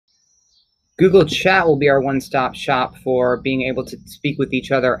Google Chat will be our one-stop shop for being able to speak with each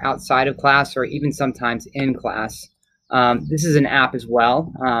other outside of class or even sometimes in class. This is an app as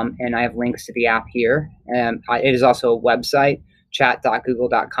well, and I have links to the app here. It is also a website,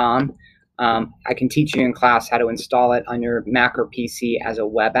 chat.google.com. I can teach you in class how to install it on your Mac or PC as a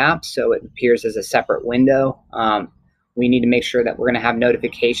web app, so it appears as a separate window. We need to make sure that we're going to have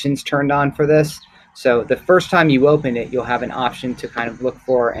notifications turned on for this. So the first time you open it, you'll have an option to kind of look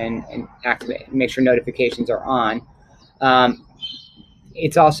for and activate, make sure notifications are on.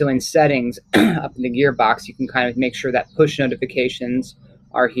 It's also in settings up in the gearbox. You can kind of make sure that push notifications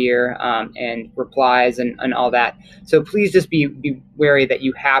are here and replies and all that. So please just be wary that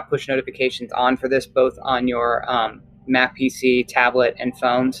you have push notifications on for this, both on your Mac, PC, tablet, and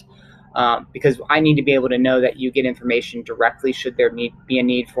phones, because I need to be able to know that you get information directly should there be a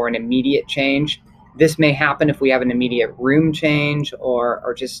need for an immediate change. This may happen if we have an immediate room change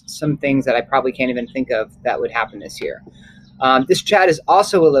or just some things that I probably can't even think of that would happen this year. This chat is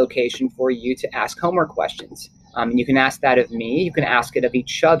also a location for you to ask homework questions. And you can ask that of me, you can ask it of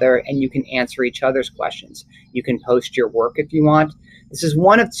each other, and you can answer each other's questions. You can post your work if you want. This is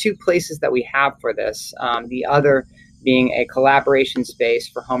one of two places that we have for this. The other being a collaboration space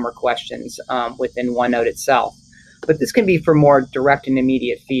for homework questions within OneNote itself. But this can be for more direct and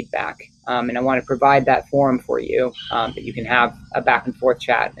immediate feedback. And I want to provide that forum for you that you can have a back and forth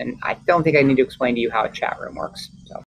chat. And I don't think I need to explain to you how a chat room works. So.